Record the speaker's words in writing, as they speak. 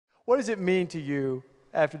What does it mean to you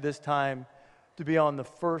after this time to be on the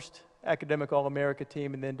first academic All-America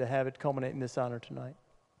team and then to have it culminate in this honor tonight?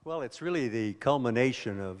 Well, it's really the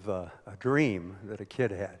culmination of a dream that a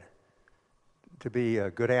kid had, to be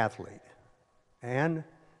a good athlete and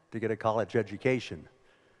to get a college education.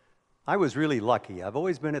 I was really lucky. I've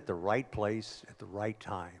always been at the right place at the right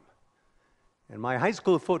time. And my high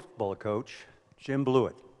school football coach, Jim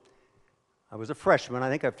Blewett, I was a freshman. I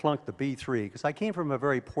think I flunked the B3 because I came from a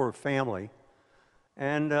very poor family,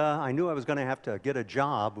 and I knew I was going to have to get a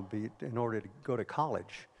job in order to go to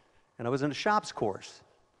college. And I was in a shops course.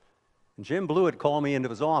 And Jim Blewett called me into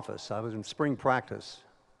his office. I was in spring practice.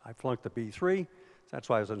 I flunked the B3, that's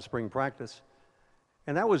why I was in spring practice.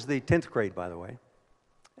 And that was the 10th grade, by the way.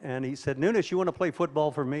 And he said, Nunis, you want to play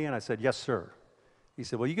football for me? And I said, yes, sir. He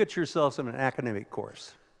said, well, you get yourself in an academic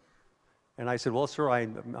course. And I said, well, sir,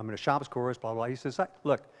 I'm in a shops course, blah, blah. He says,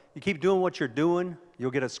 look, you keep doing what you're doing, you'll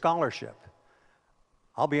get a scholarship.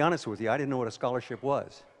 I'll be honest with you, I didn't know what a scholarship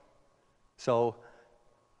was. So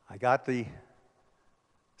I got the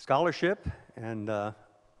scholarship, and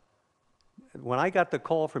when I got the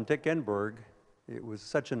call from Dick Enberg, it was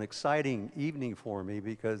such an exciting evening for me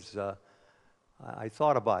because I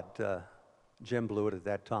thought about Jim Blewett at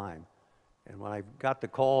that time. And when I got the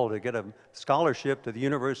call to get a scholarship to the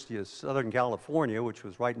University of Southern California, which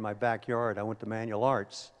was right in my backyard, I went to Manual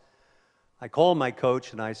Arts. I called my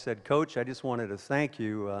coach and I said, Coach, I just wanted to thank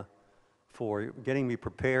you for getting me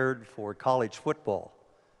prepared for college football.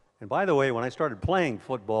 And by the way, when I started playing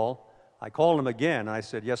football, I called him again and I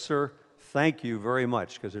said, yes, sir, thank you very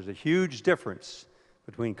much, because there's a huge difference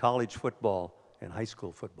between college football and high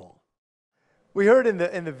school football. We heard in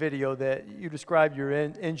the video that you described your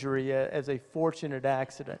injury as a fortunate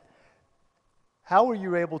accident. How were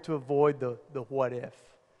you able to avoid the what if?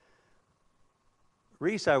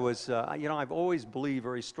 Reese, I was, I've always believed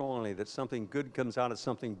very strongly that something good comes out of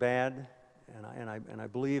something bad, and I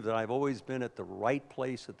believe that I've always been at the right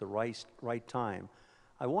place at the right time.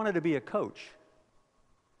 I wanted to be a coach,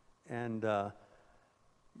 and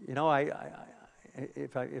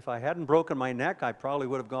if I hadn't broken my neck, I probably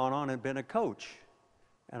would have gone on and been a coach.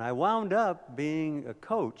 And I wound up being a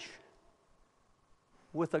coach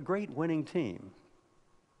with a great winning team.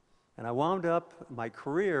 And I wound up my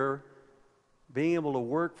career being able to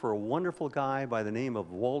work for a wonderful guy by the name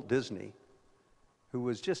of Walt Disney, who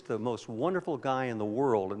was just the most wonderful guy in the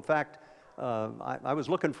world. In fact, I was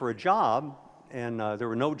looking for a job, and there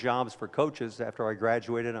were no jobs for coaches after I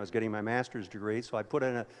graduated. I was getting my master's degree, so I put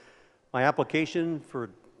in my application for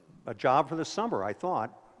a job for the summer, I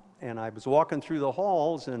thought, and I was walking through the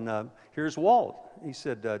halls, and here's Walt. He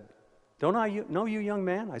said, don't I know you, young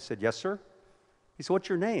man? I said, yes, sir. He said, what's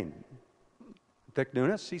your name? Dick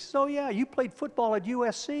Nunis. He said, oh, yeah, you played football at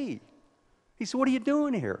USC. He said, what are you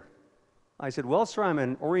doing here? I said, well, sir, I'm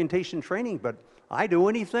in orientation training, but I do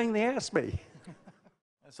anything they ask me.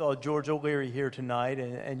 I saw George O'Leary here tonight,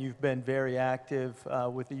 and you've been very active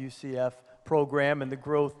with the UCF program and the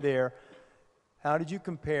growth there. How did you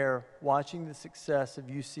compare watching the success of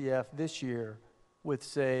UCF this year with,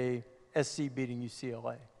 say, SC beating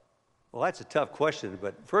UCLA? Well, that's a tough question,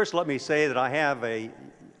 but first let me say that I have a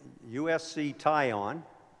USC tie on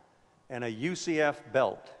and a UCF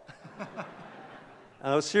belt.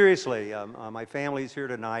 No, seriously, my family's here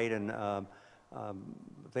tonight, and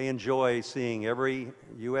they enjoy seeing every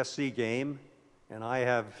USC game, and I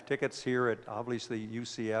have tickets here at, obviously,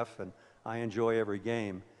 UCF, and I enjoy every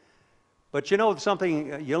game. But you know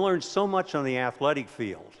something, you learn so much on the athletic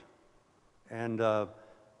field. And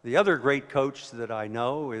the other great coach that I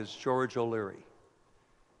know is George O'Leary.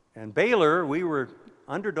 And Baylor, we were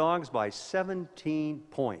underdogs by 17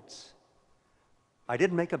 points. I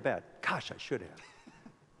didn't make a bet. Gosh, I should have.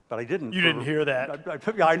 But I didn't. You didn't hear that.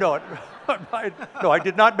 I know it. No, I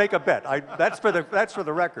did not make a bet. That's for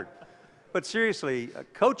the record. But seriously,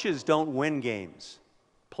 coaches don't win games.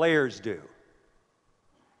 Players do.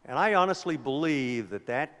 And I honestly believe that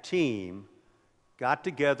that team got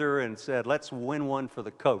together and said, let's win one for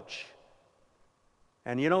the coach.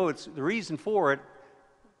 And you know, it's the reason for it,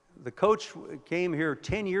 the coach came here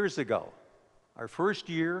 10 years ago. Our first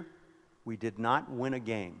year, we did not win a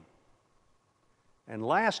game. And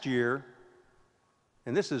last year,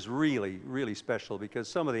 and this is really, really special because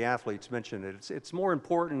some of the athletes mentioned it, it's more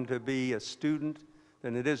important to be a student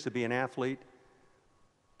than it is to be an athlete.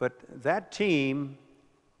 But that team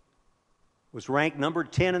was ranked number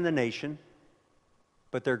 10 in the nation,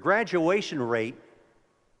 but their graduation rate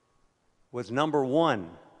was number 1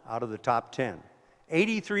 out of the top 10.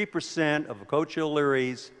 83% of Coach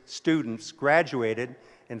O'Leary's students graduated,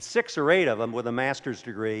 and 6 or 8 of them with a master's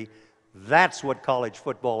degree. That's what college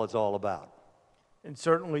football is all about. And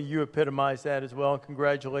certainly you epitomize that as well.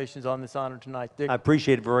 Congratulations on this honor tonight, Dick. I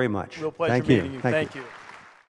appreciate it very much. Real pleasure Thank you. meeting you. Thank Thank you. you.